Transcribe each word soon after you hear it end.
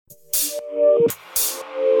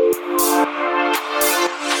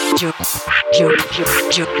Jordi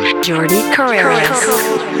Carreras.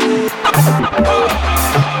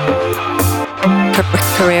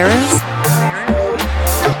 Carreras.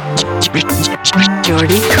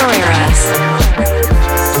 Jordi Carreras.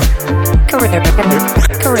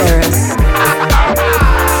 Carreras.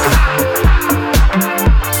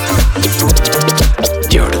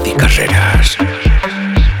 Jordi Carreras.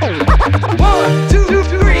 1, 2,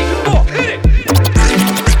 3, 4, hit it!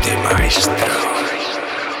 De maestro.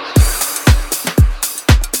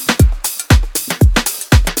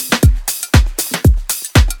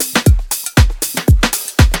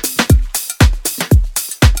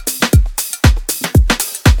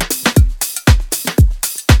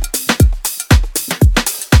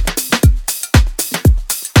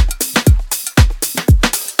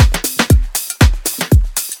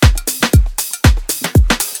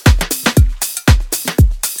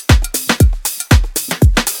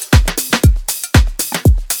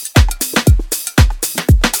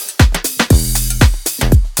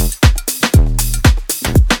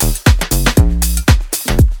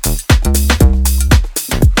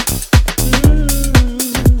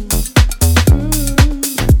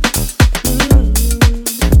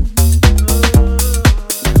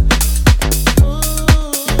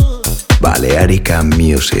 Balearica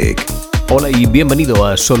Music. Hola y bienvenido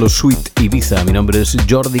a Solo Suite Ibiza. Mi nombre es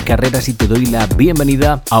Jordi Carreras y te doy la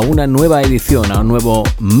bienvenida a una nueva edición, a un nuevo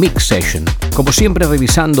Mix Session. Como siempre,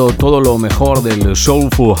 revisando todo lo mejor del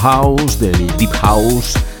Soulful House, del Deep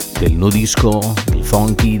House, del Nu Disco, del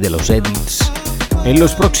Funky, de los Edits. En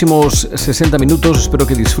los próximos 60 minutos espero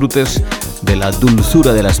que disfrutes de la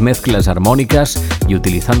dulzura de las mezclas armónicas y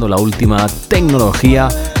utilizando la última tecnología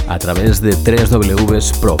a través de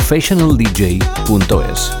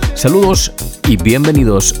www.professionaldj.es. Saludos y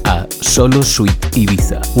bienvenidos a Solo Suite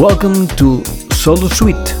Ibiza. Welcome to Solo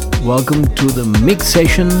Suite. Welcome to the mix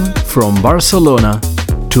session from Barcelona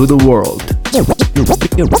to the world.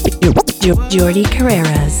 Jordi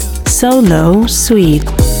Carreras. Solo Suite.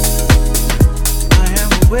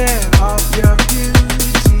 Aware of your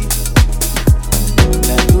beauty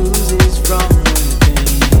that oozes from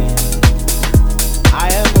within. I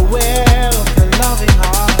am aware of your loving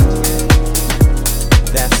heart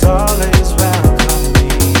that's always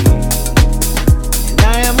welcoming. And I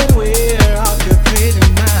am aware of your pretty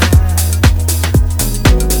mind.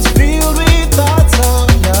 It's filled with thoughts of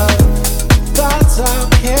love, thoughts of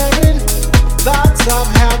caring, thoughts of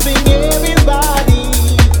helping everybody.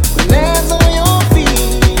 Lands on your feet.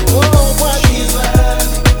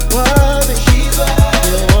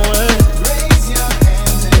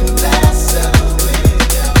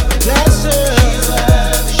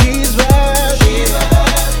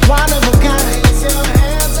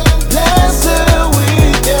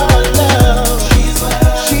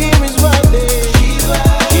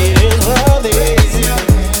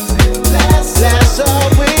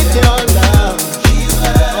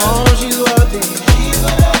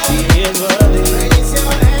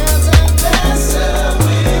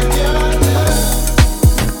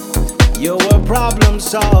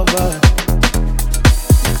 Solver,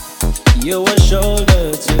 you're a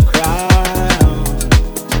shoulder to cry on.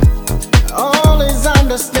 Always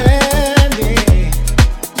understanding,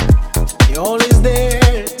 you're always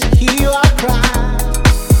there to hear our cries.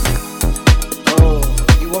 Oh,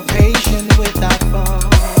 you are patient without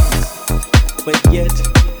faults, but yet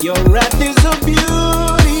your wrath is a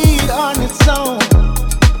beauty on its own.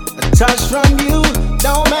 A touch from you,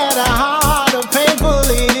 no matter how hard or painful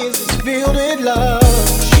it is, it's filled with love.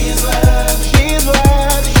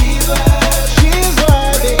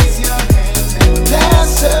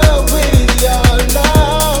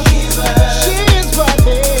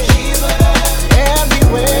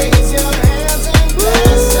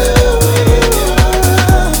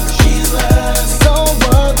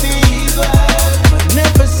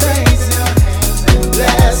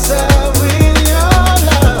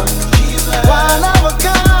 One of a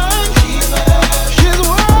kind.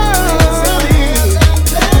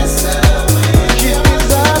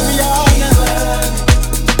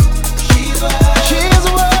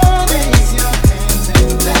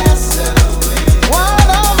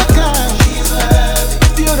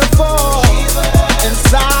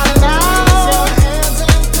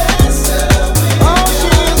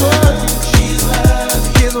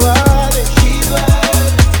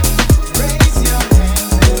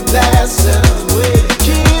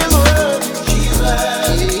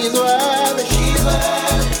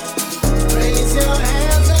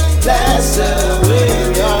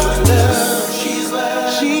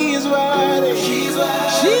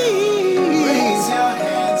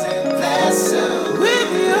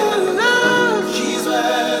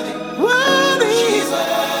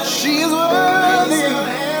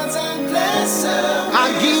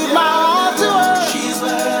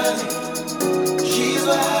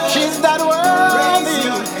 She's that worthy.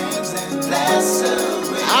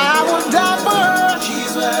 I would die for her.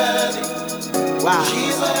 She's worthy. Wow.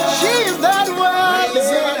 She's that worthy.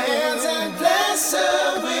 Raise your hands and bless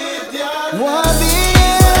her with your worthy.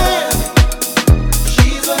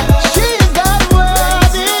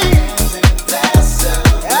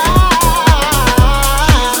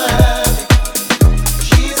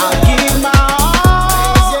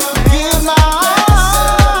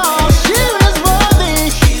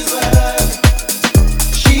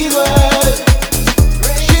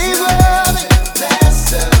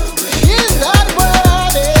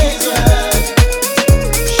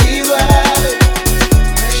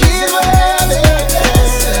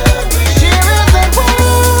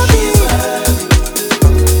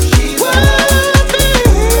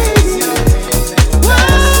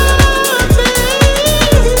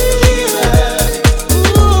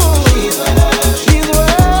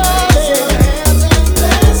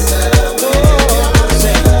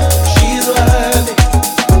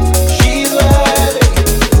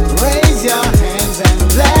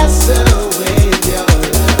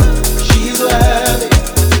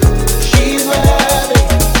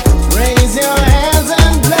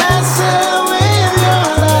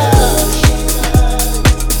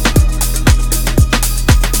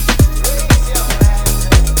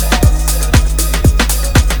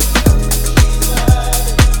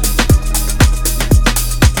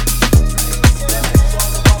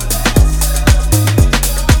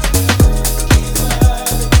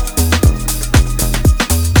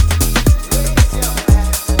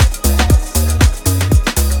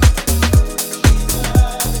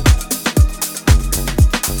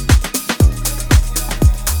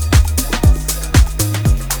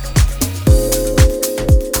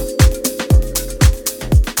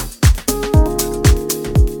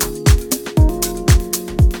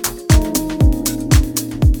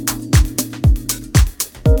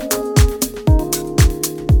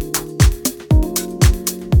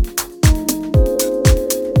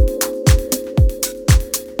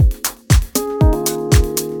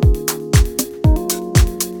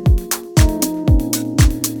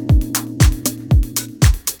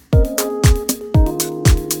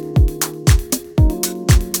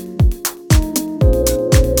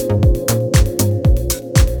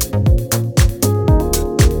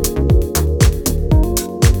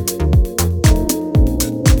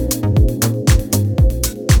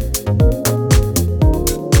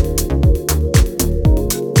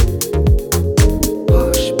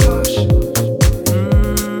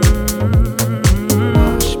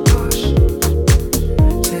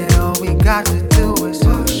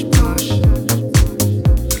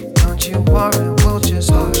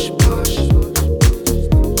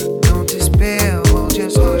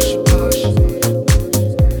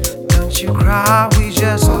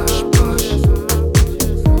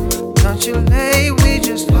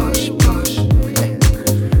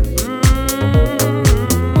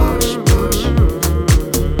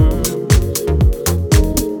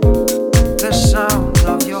 The sound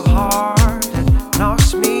of your heart that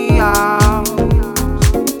knocks me out.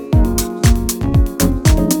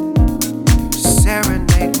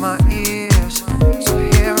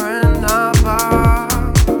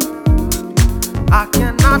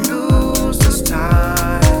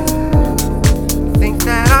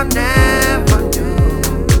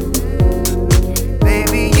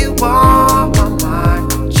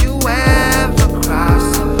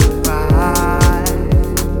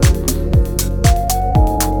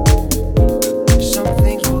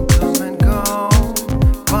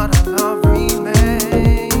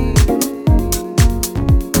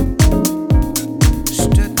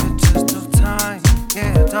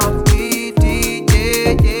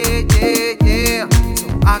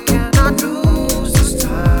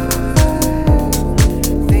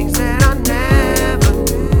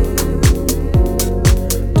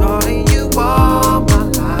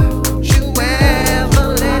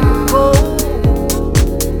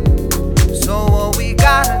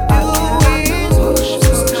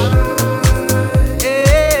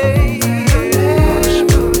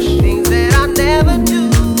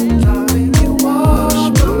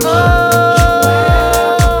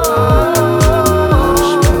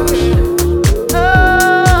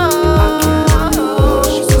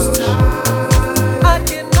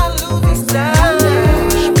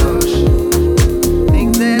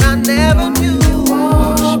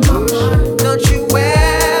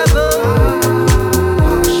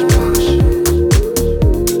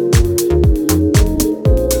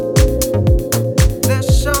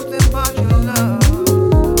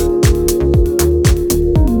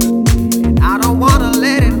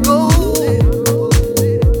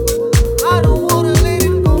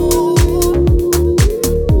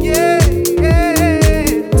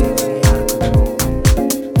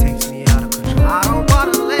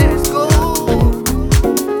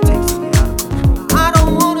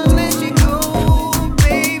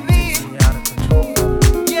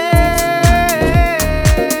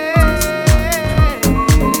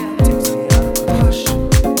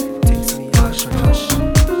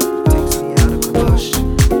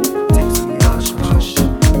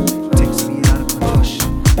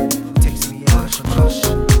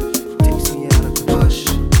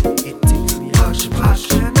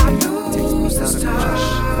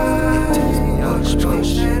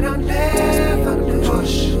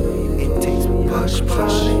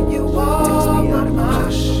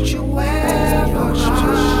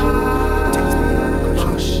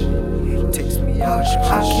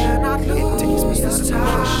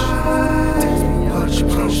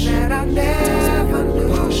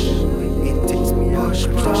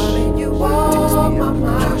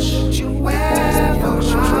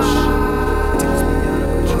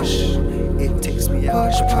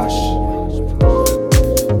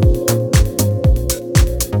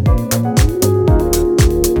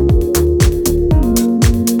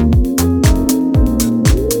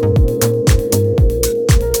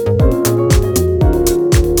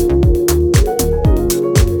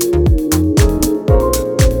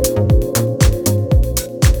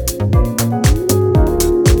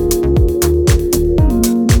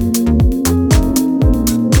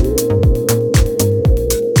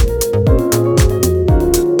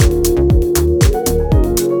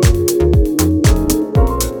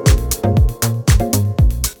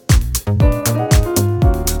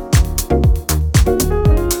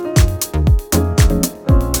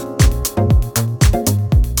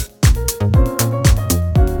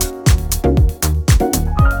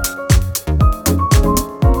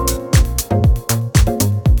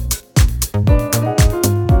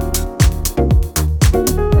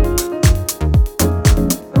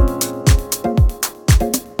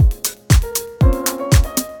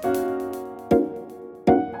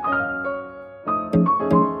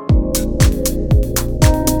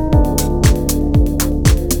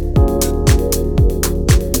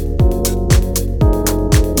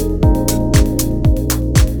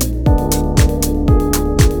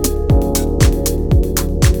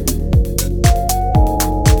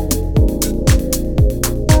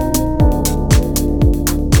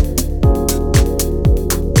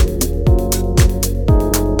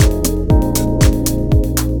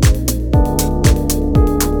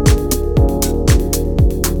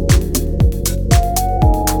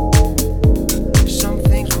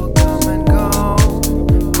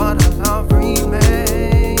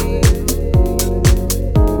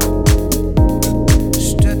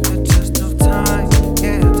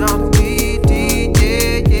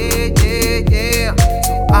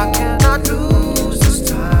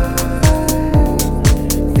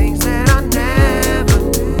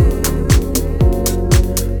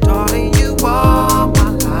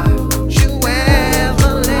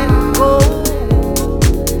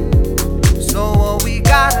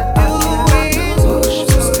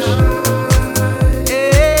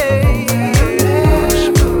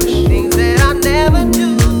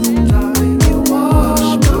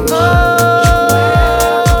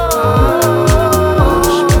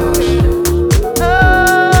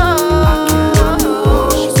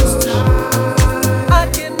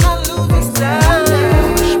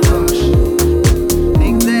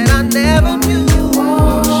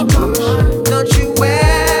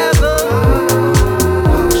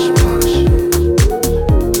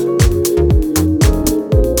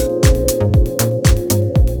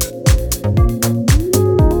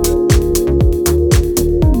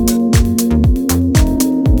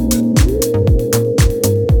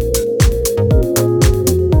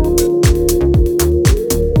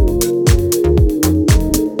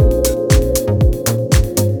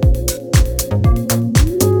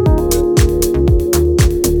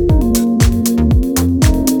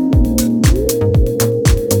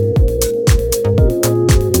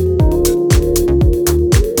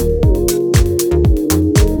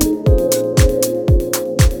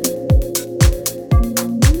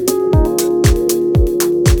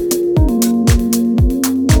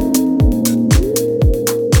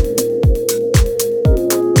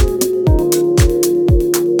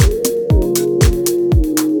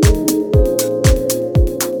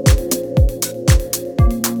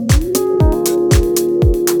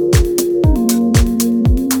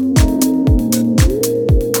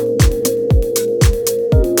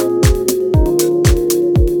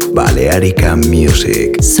 Balearica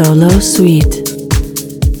Music. Solo Suite.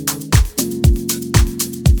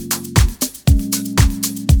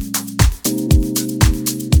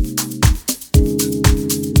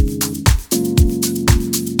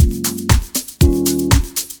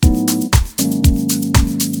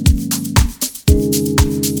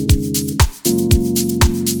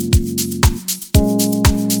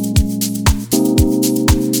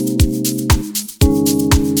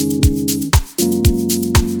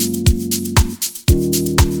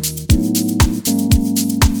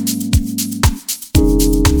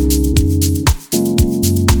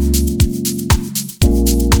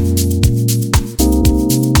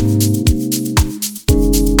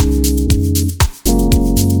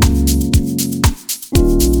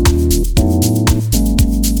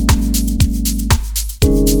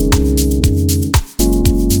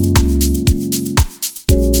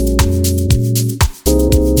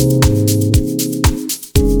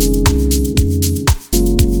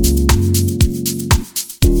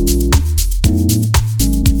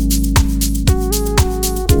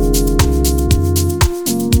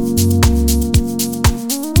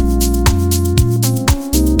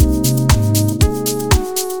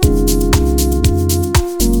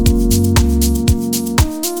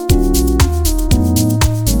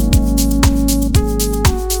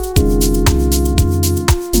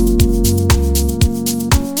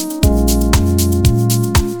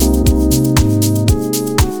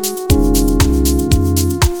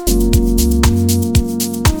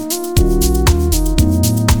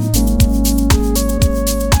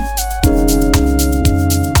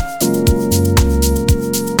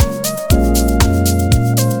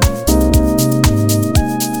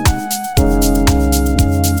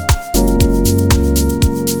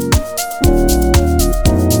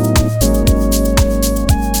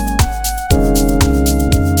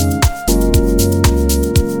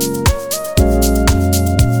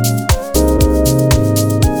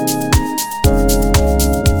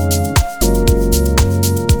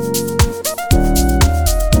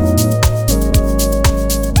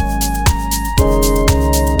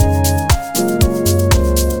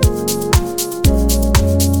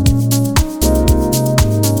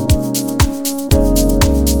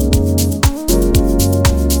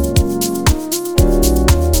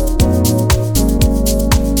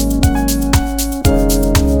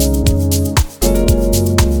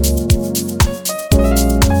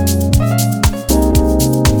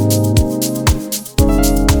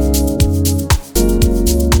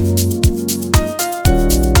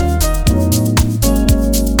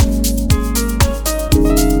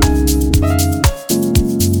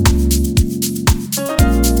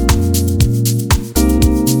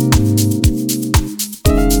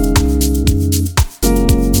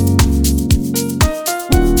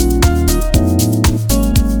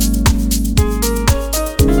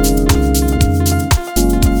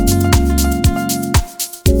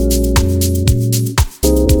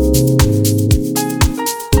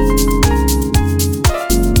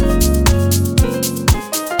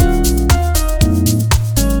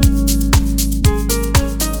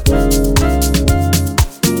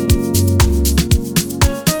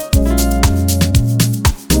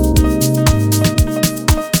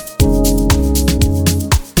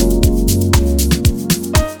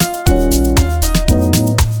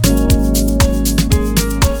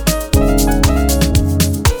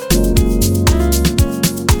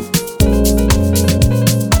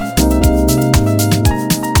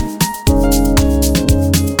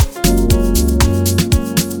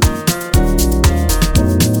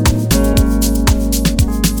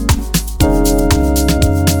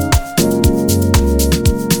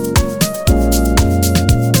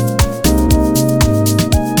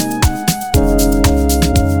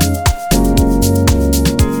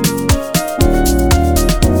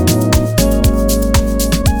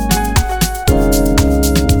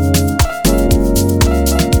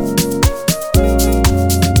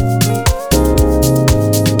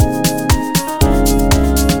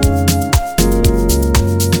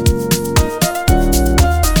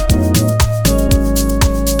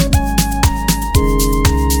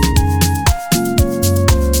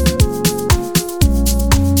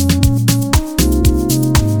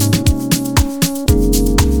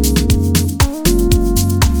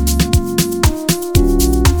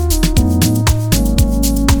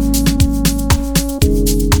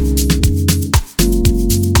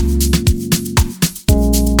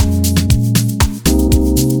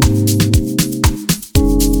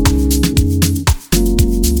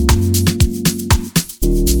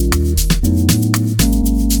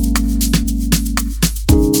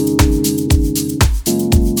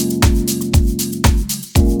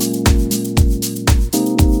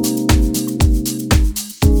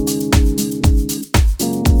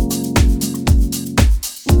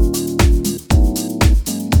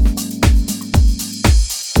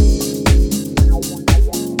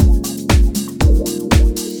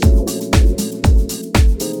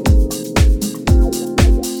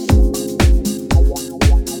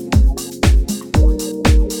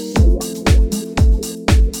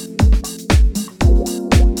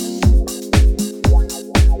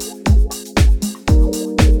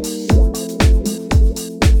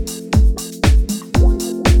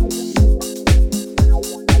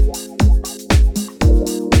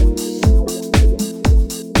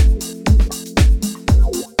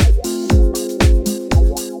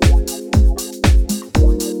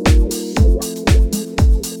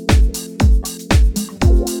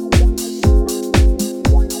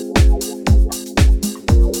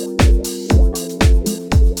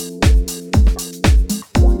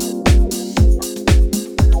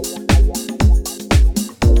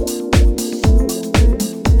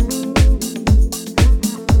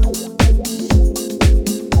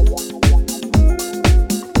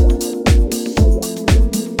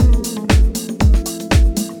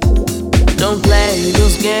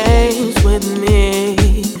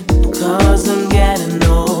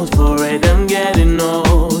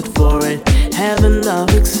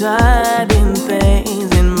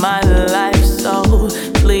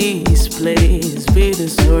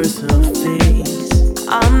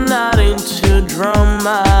 from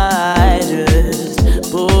my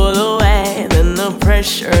just pull away. Then the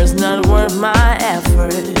pressure's not worth my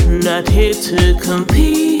effort. Not here to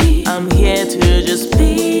compete, I'm here to just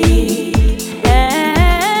be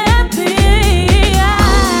happy.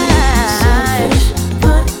 Selfish,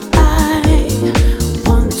 but I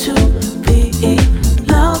want to be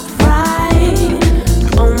loved right.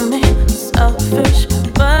 Only selfish,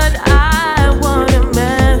 but I want a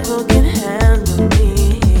man who can handle me.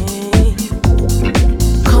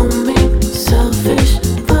 Call me selfish,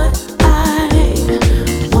 but I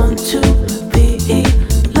want to be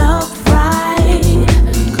loved right.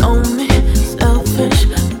 Call me selfish,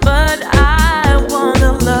 but I want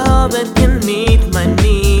a love that can meet my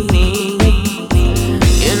needs.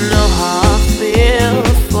 You know how I feel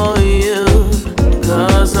for you,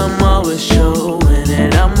 'cause I'm always showing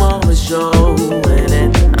it, I'm always showing it.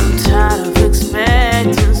 I'm tired of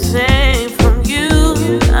expecting same from you.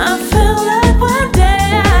 I feel like one day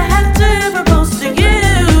I have to propose to you.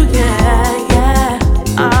 Yeah, yeah.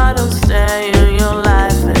 I don't stay in your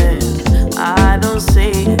life and I don't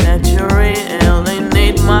see that you're real. They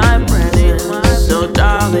need my presence. So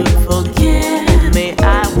darling, forgive me.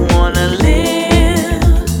 I wanna live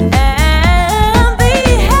and be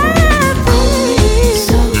happy.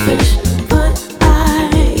 Selfish, but I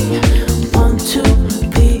want to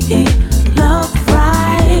be loved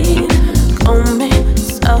right. Call me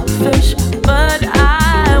selfish, but I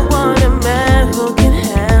want a man who can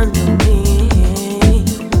handle me.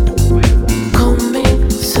 Call me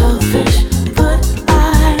selfish, but I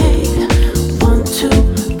want to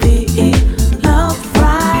be loved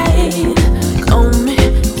right. Call me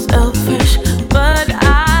selfish, but I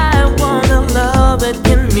want a love that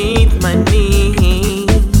can meet my needs.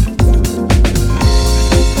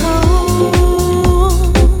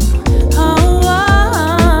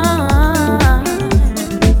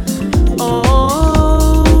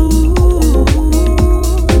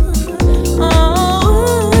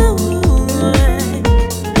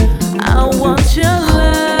 I want your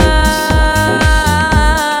love,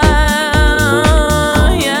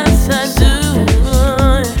 yes I do.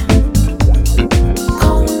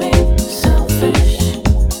 Call me selfish,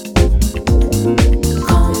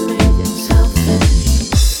 call me selfish,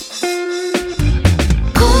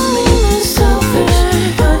 call me selfish,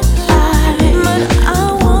 but I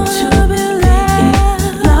want to be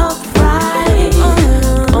loved right.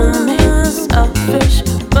 Call me selfish,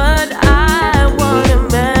 but I want a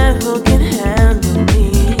man who can handle me.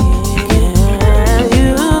 Yeah,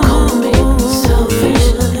 you call me selfish,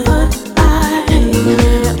 but I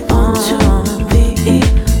want to be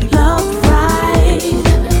loved right.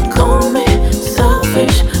 Call me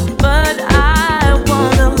selfish, but I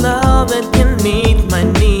want a love that can meet my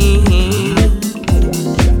needs.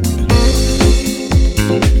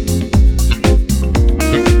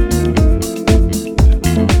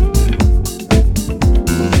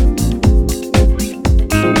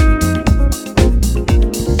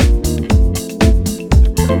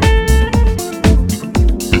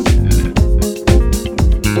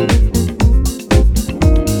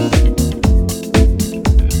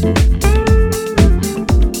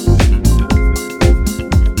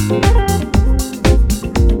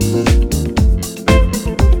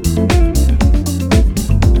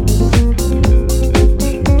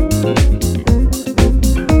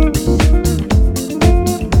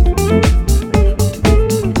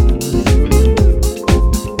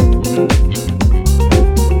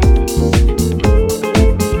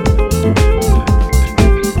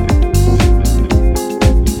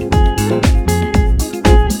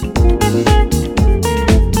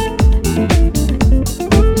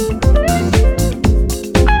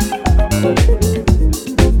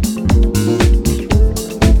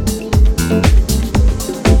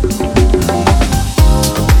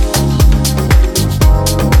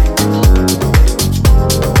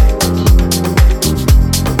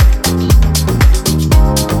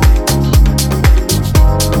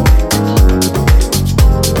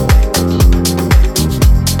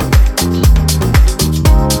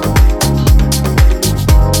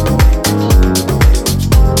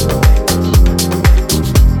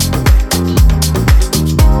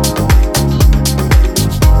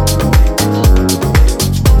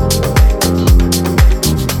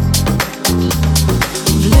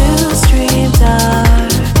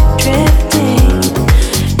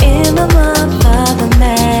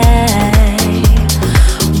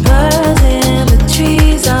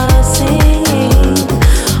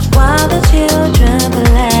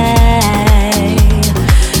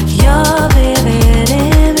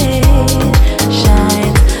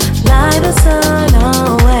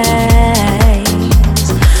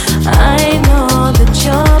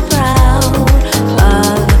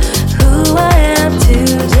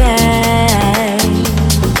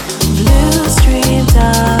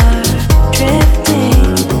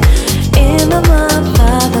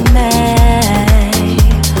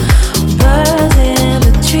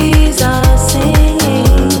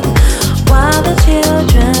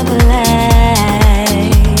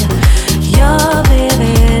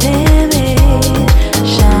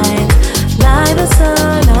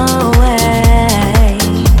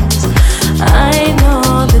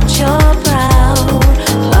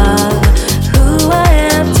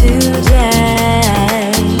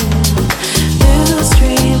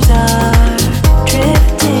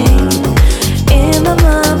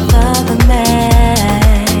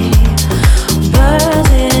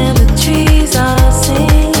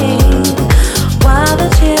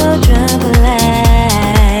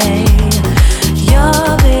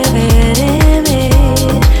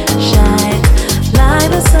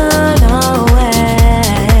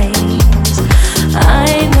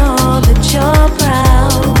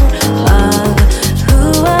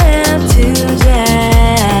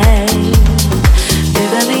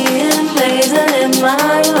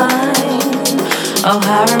 Oh,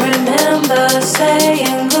 how I remember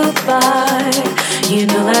saying goodbye. You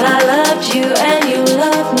know that I loved you and you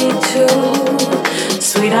loved me too.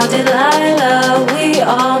 Sweetheart Delilah, we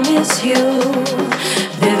all miss you.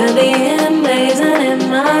 Vividly emblazoned in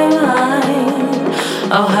my mind.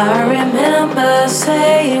 Oh, how I remember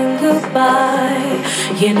saying goodbye.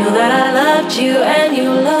 You know that I loved you and you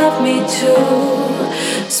loved me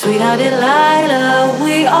too. Sweetheart Delilah,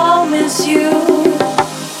 we all miss you.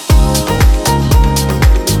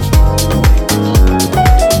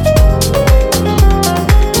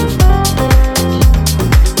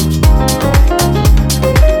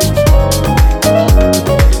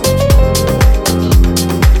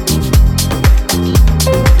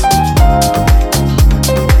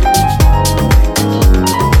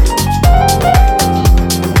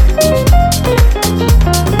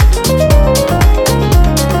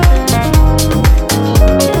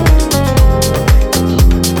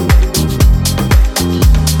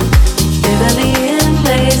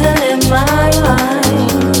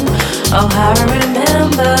 Oh, how I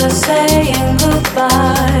remember saying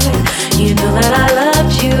goodbye. You know that I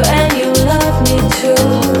loved you and you loved me too.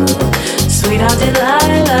 Sweetheart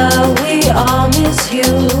Delilah, we all miss you.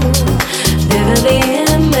 Vividly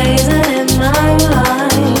emblazoned in my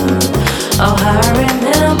mind. Oh, how I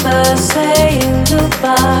remember saying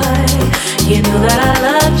goodbye. You know that I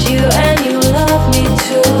loved you and you loved me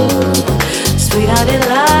too. Sweetheart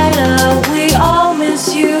Delilah, we all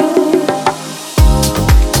miss you.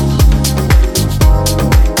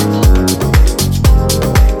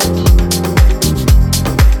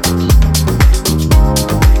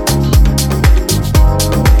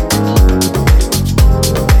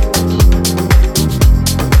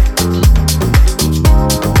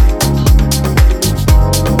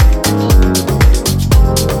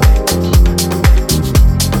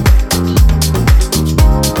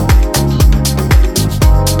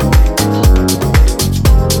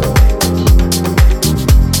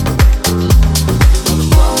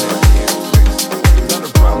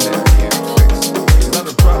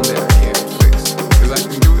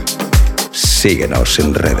 Síguenos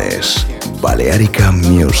en redes. Balearica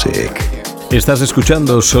Music. Estás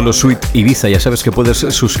escuchando Solo Sweet Ibiza. Ya sabes que puedes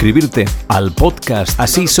suscribirte al podcast.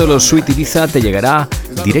 Así Solo Sweet Ibiza te llegará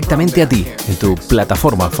directamente a ti en tu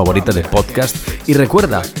plataforma favorita de podcast. Y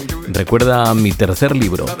recuerda mi tercer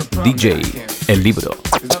libro, DJ, el libro.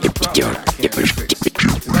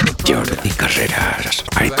 Jordi Carreras,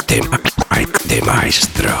 hay de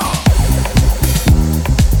maestro.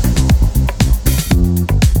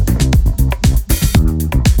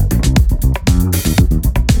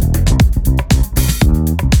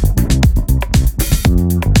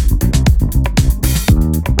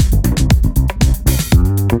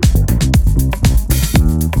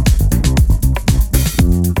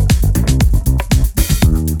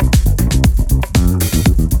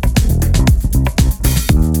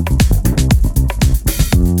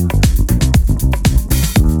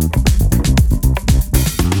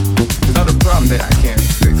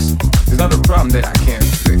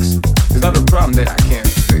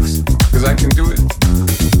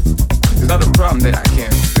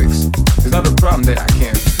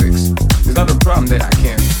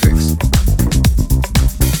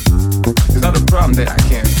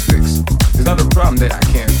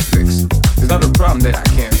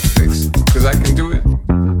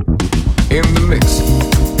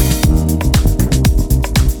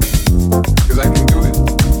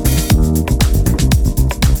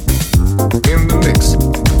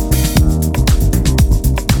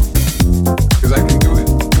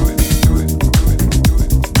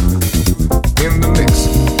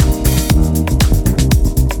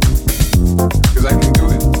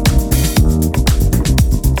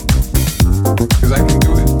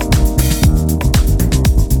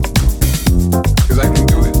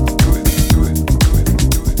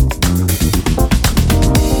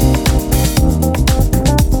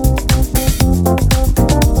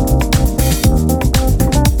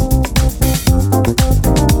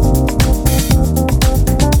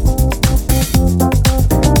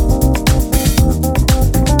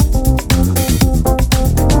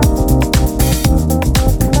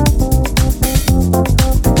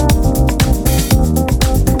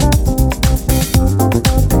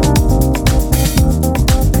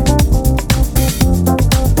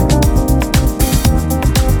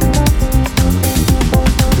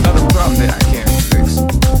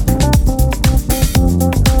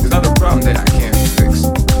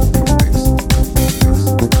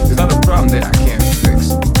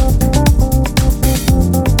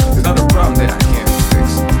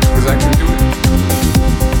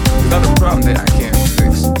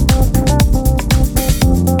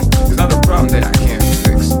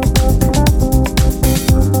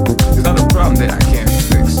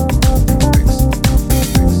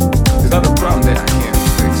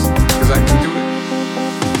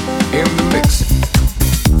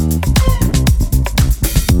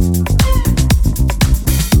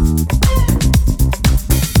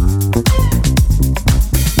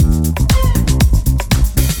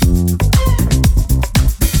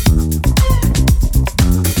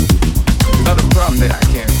 that I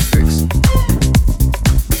can't fix.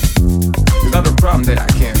 There's not a problem that I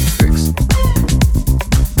can't fix.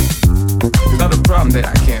 There's not a problem that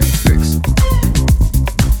I can't fix.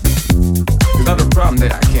 There's not a problem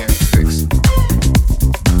that I can't fix.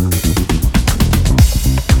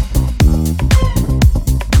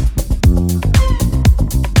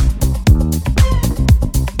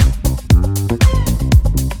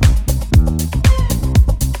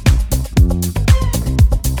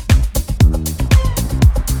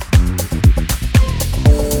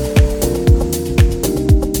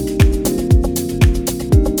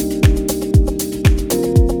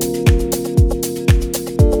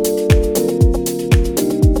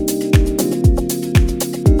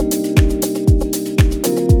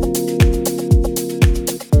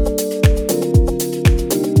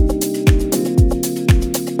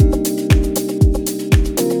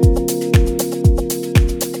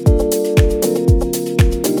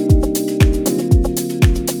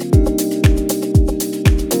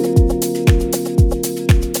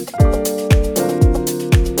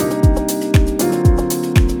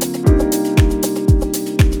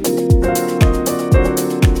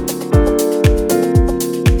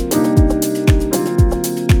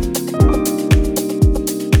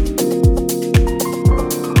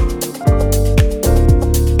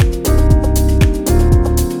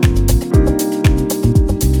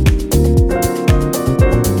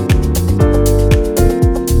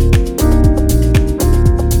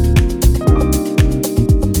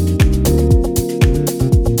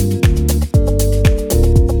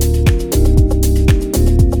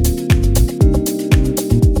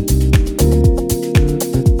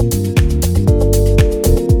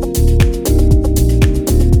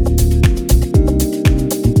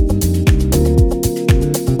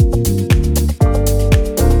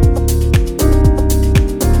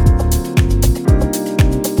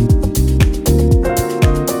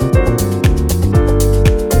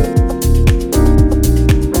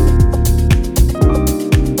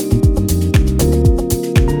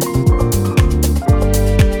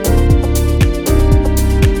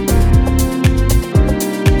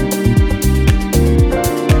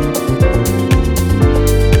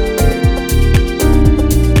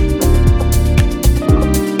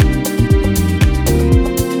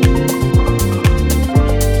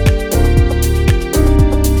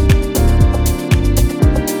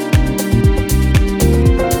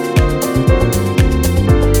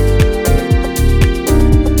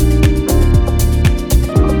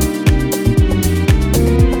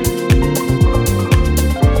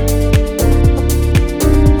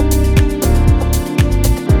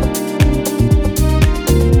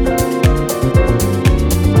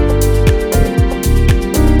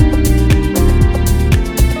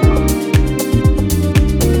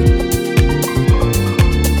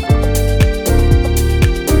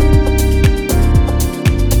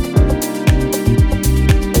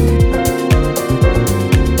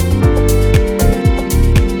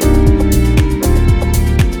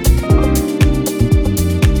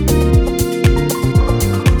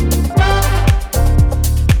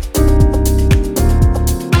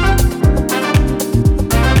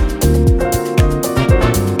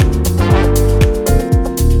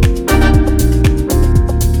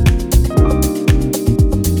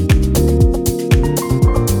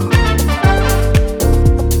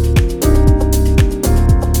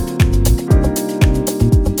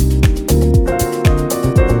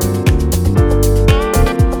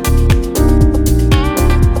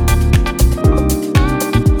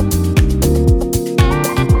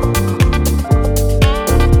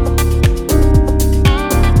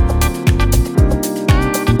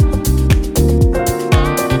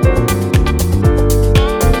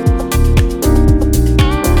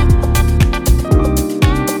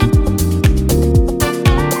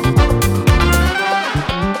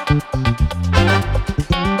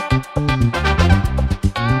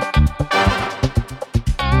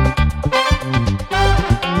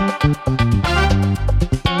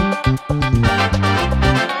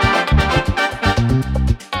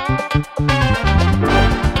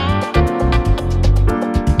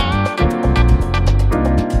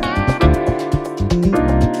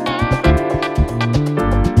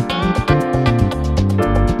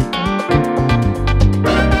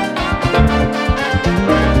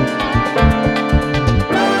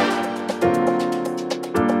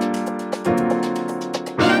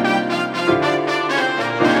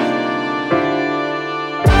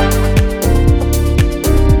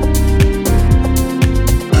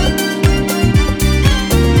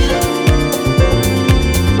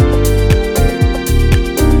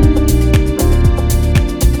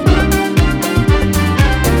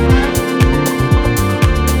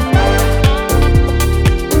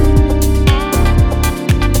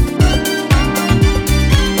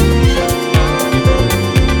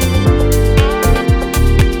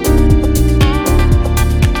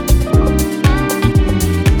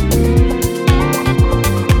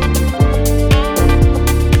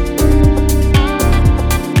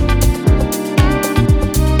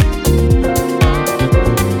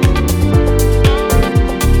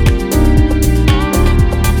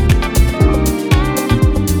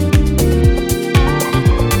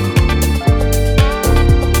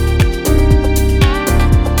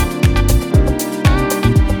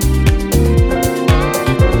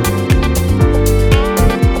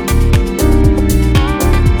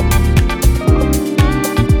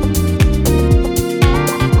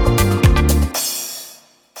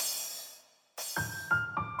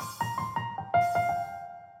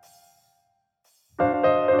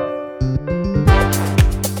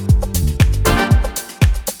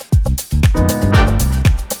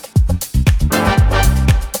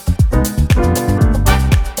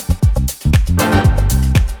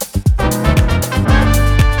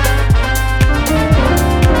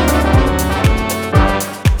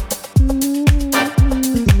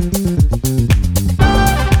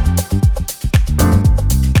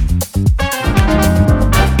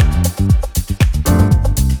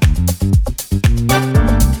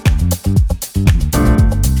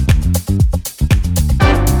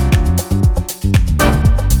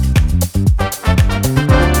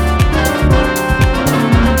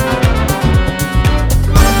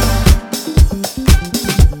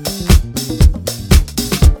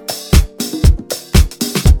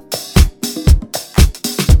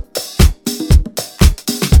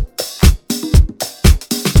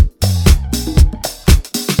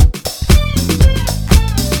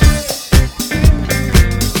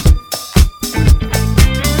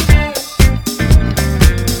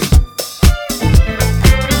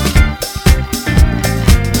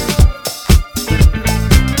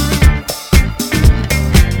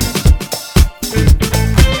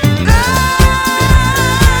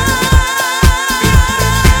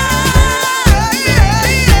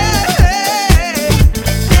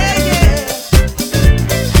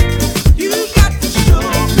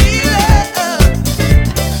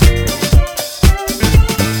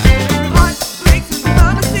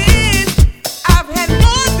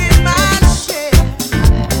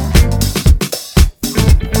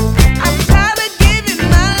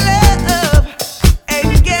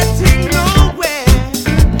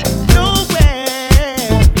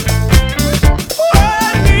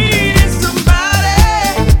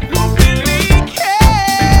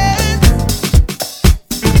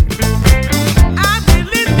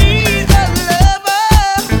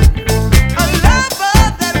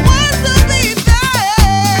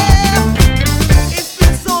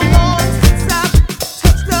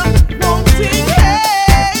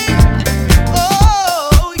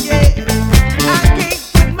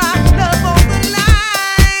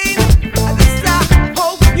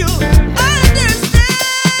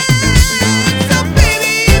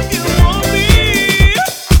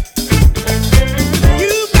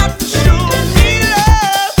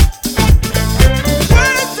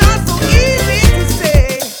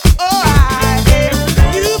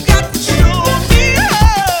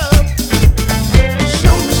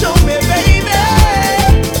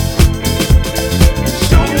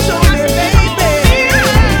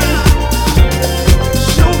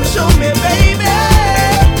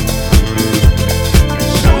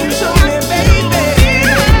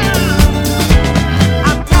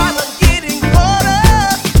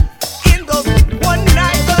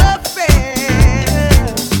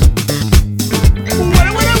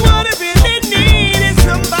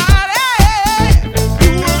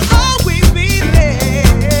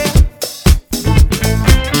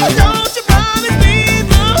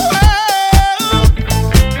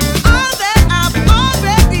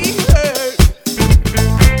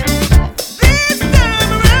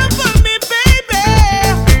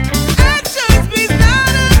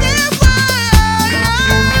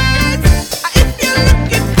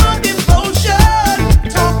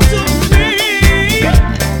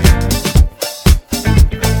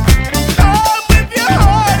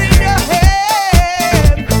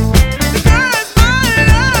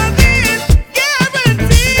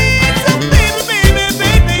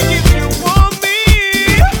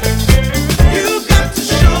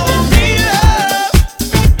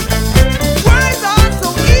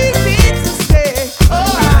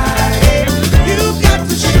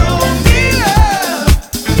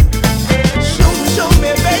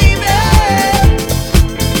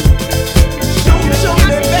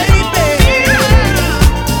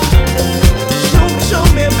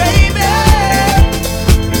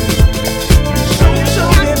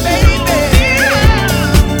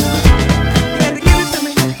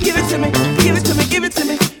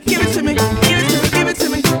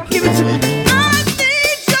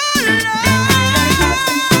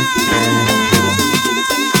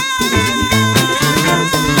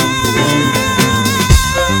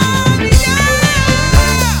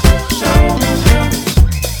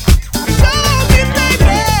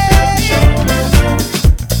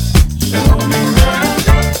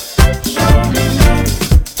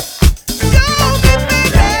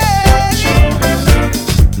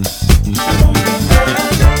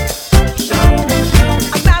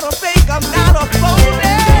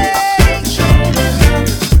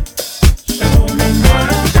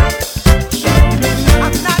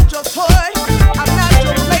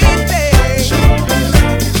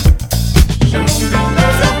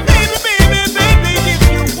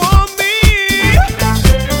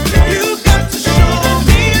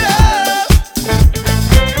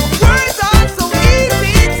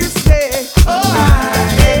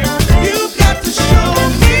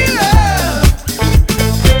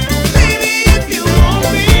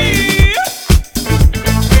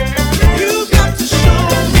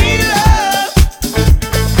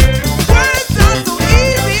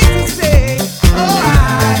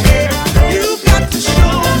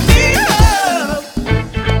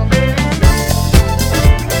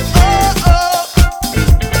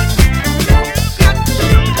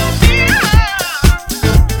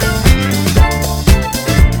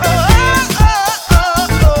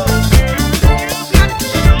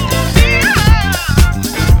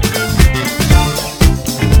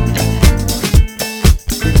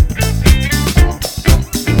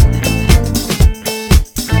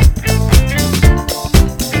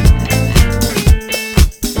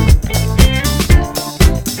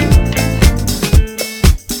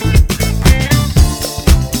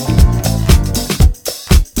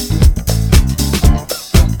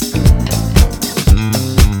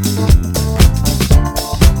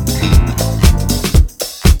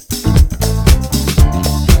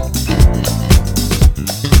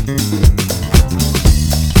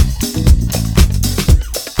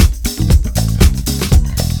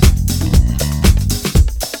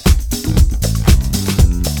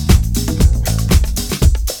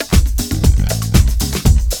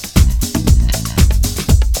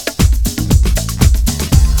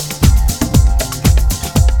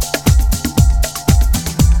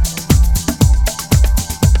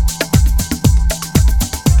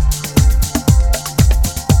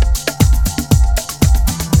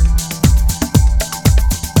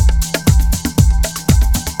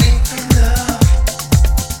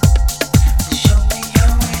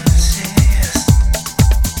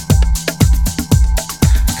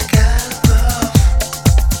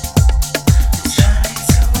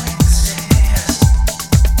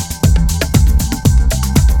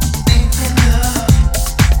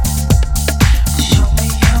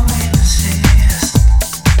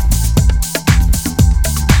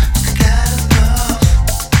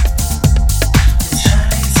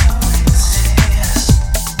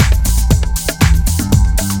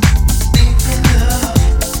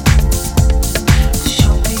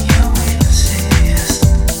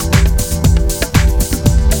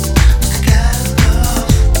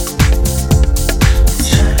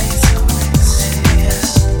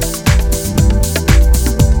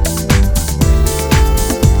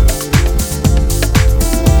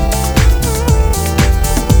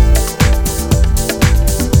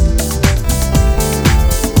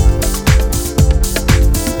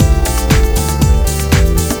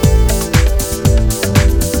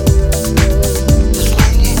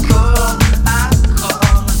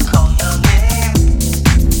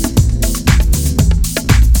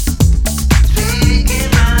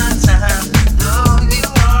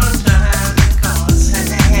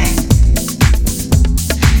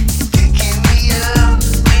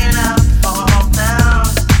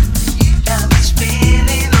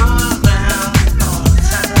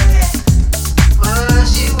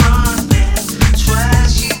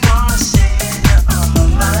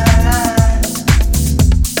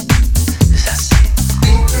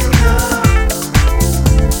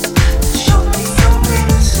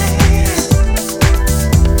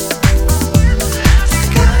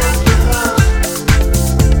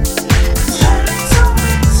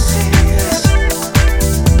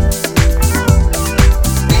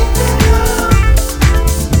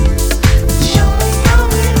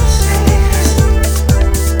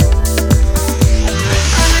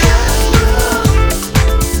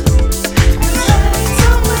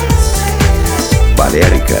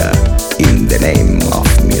 Balearica, in the name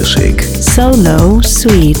of music. Solo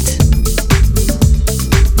Suite.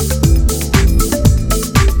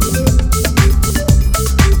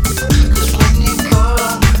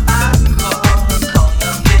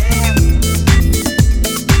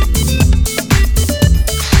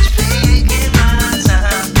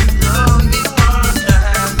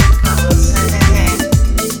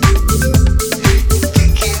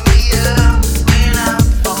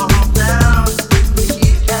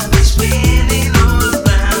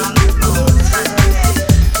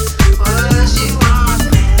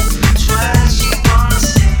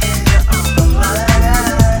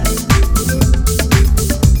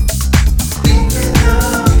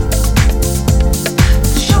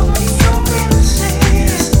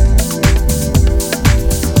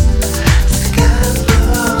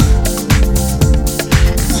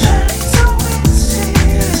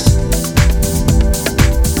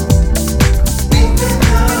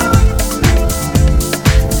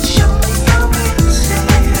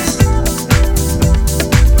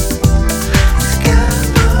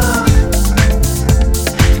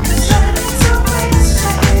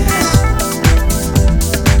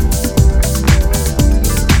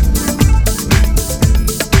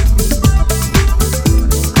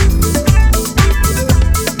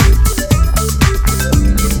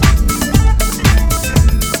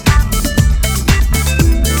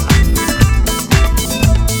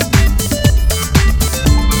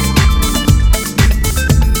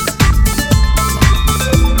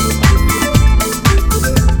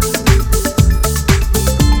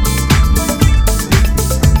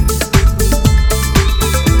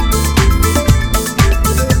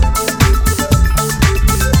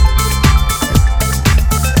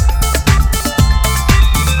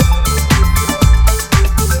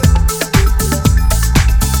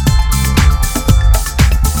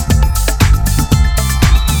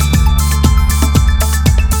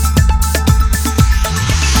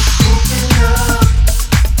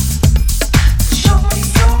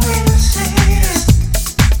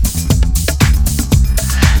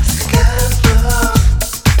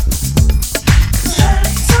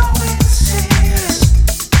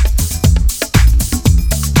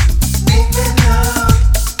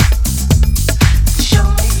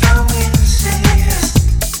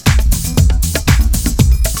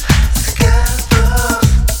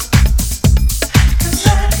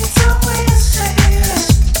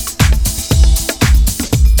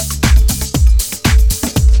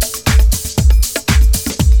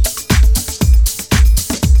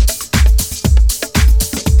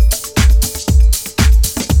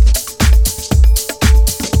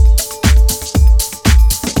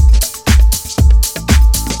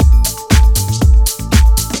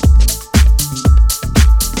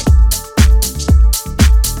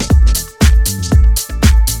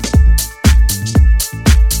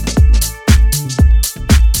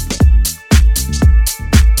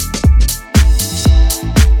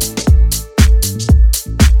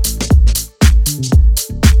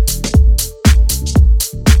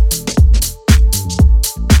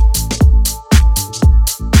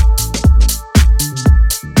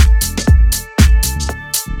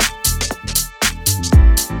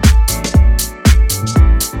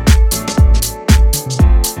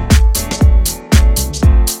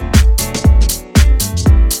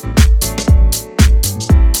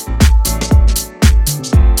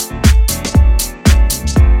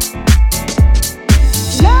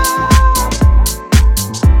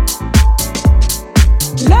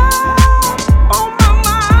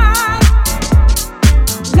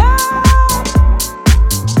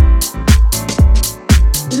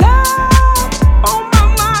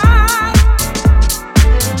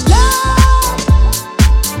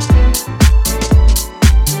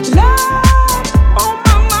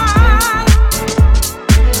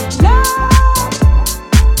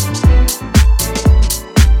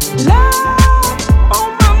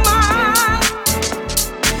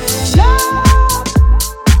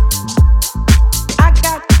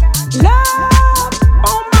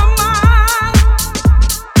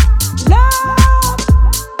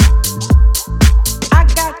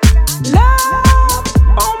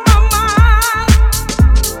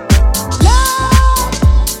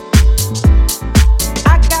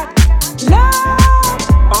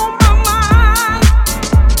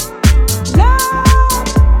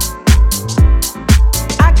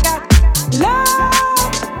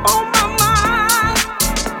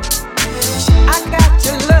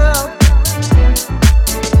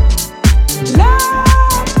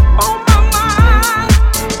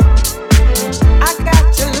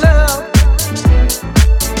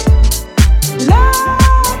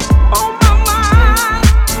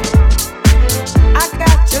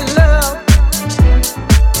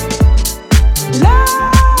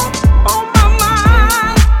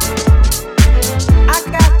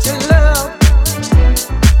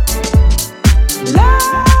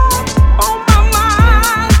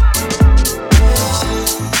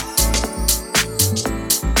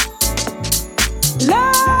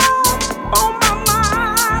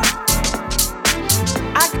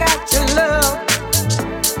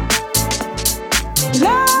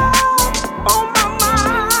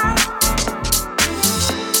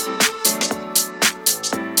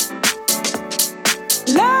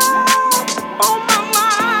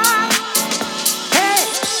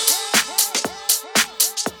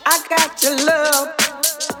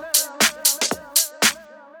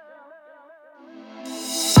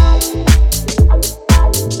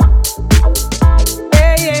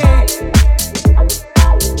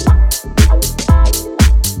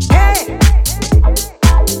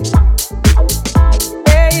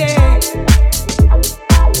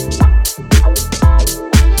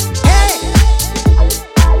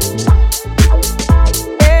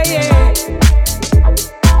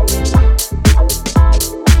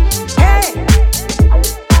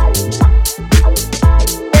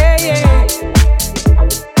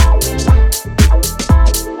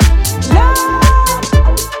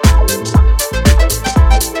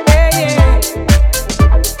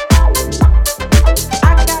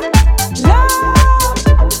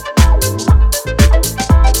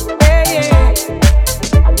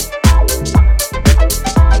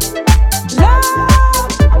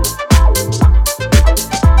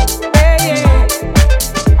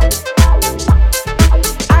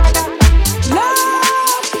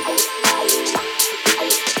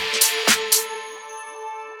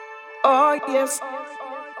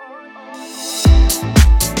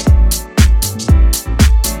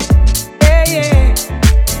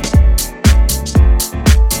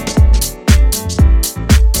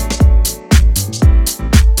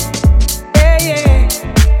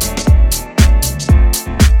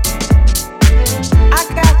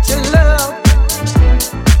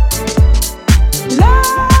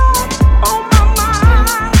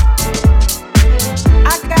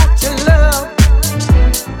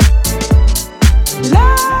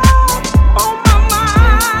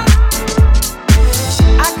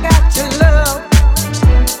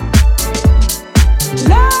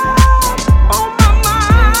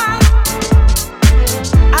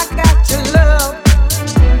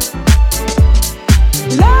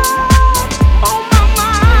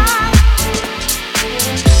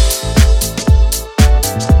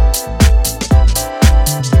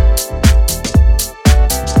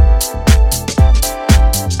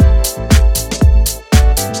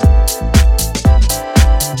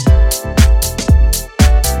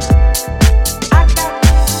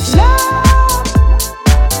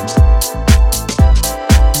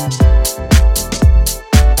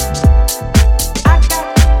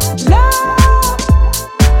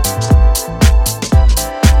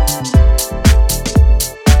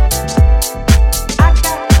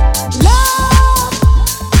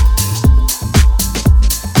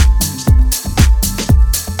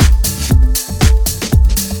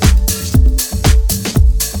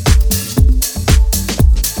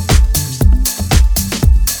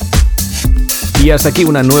 Y hasta aquí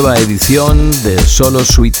una nueva edición de Solo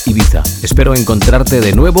Sweet Ibiza. Espero encontrarte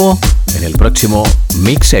de nuevo en el próximo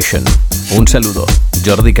Mix Session. Un saludo,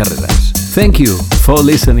 Jordi Carreras. Thank you for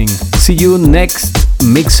listening. See you next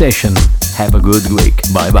Mix Session. Have a good week.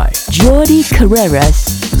 Bye bye. Jordi Carreras,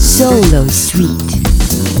 Solo Sweet.